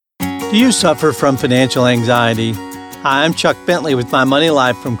Do you suffer from financial anxiety? Hi, I'm Chuck Bentley with My Money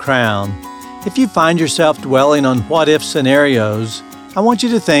Life from Crown. If you find yourself dwelling on what-if scenarios, I want you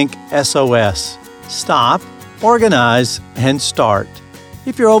to think SOS. Stop, organize, and start.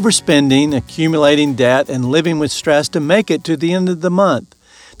 If you're overspending, accumulating debt, and living with stress to make it to the end of the month,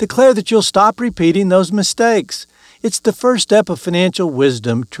 declare that you'll stop repeating those mistakes. It's the first step of financial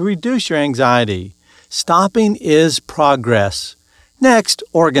wisdom to reduce your anxiety. Stopping is progress. Next,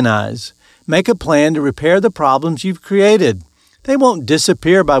 organize. Make a plan to repair the problems you've created. They won't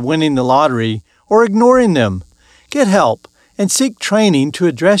disappear by winning the lottery or ignoring them. Get help and seek training to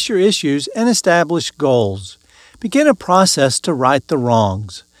address your issues and establish goals. Begin a process to right the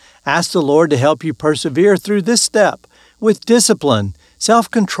wrongs. Ask the Lord to help you persevere through this step with discipline,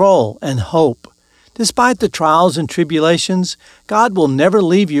 self-control, and hope. Despite the trials and tribulations, God will never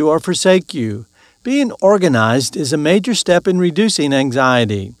leave you or forsake you. Being organized is a major step in reducing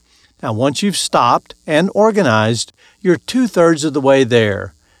anxiety. Now, once you've stopped and organized, you're 2/3 of the way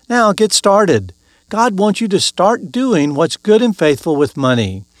there. Now, get started. God wants you to start doing what's good and faithful with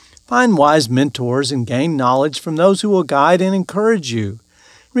money. Find wise mentors and gain knowledge from those who will guide and encourage you.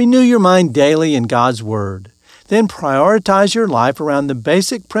 Renew your mind daily in God's Word. Then prioritize your life around the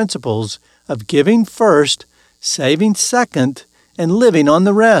basic principles of giving first, saving second, and living on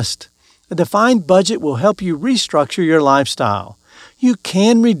the rest. A defined budget will help you restructure your lifestyle. You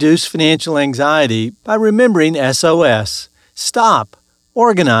can reduce financial anxiety by remembering SOS. Stop,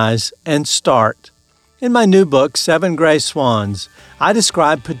 organize, and start. In my new book, 7 Gray Swans, I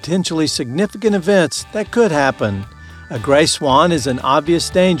describe potentially significant events that could happen. A gray swan is an obvious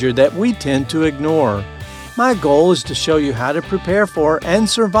danger that we tend to ignore. My goal is to show you how to prepare for and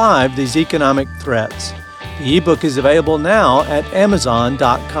survive these economic threats. The ebook is available now at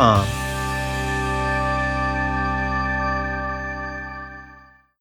Amazon.com.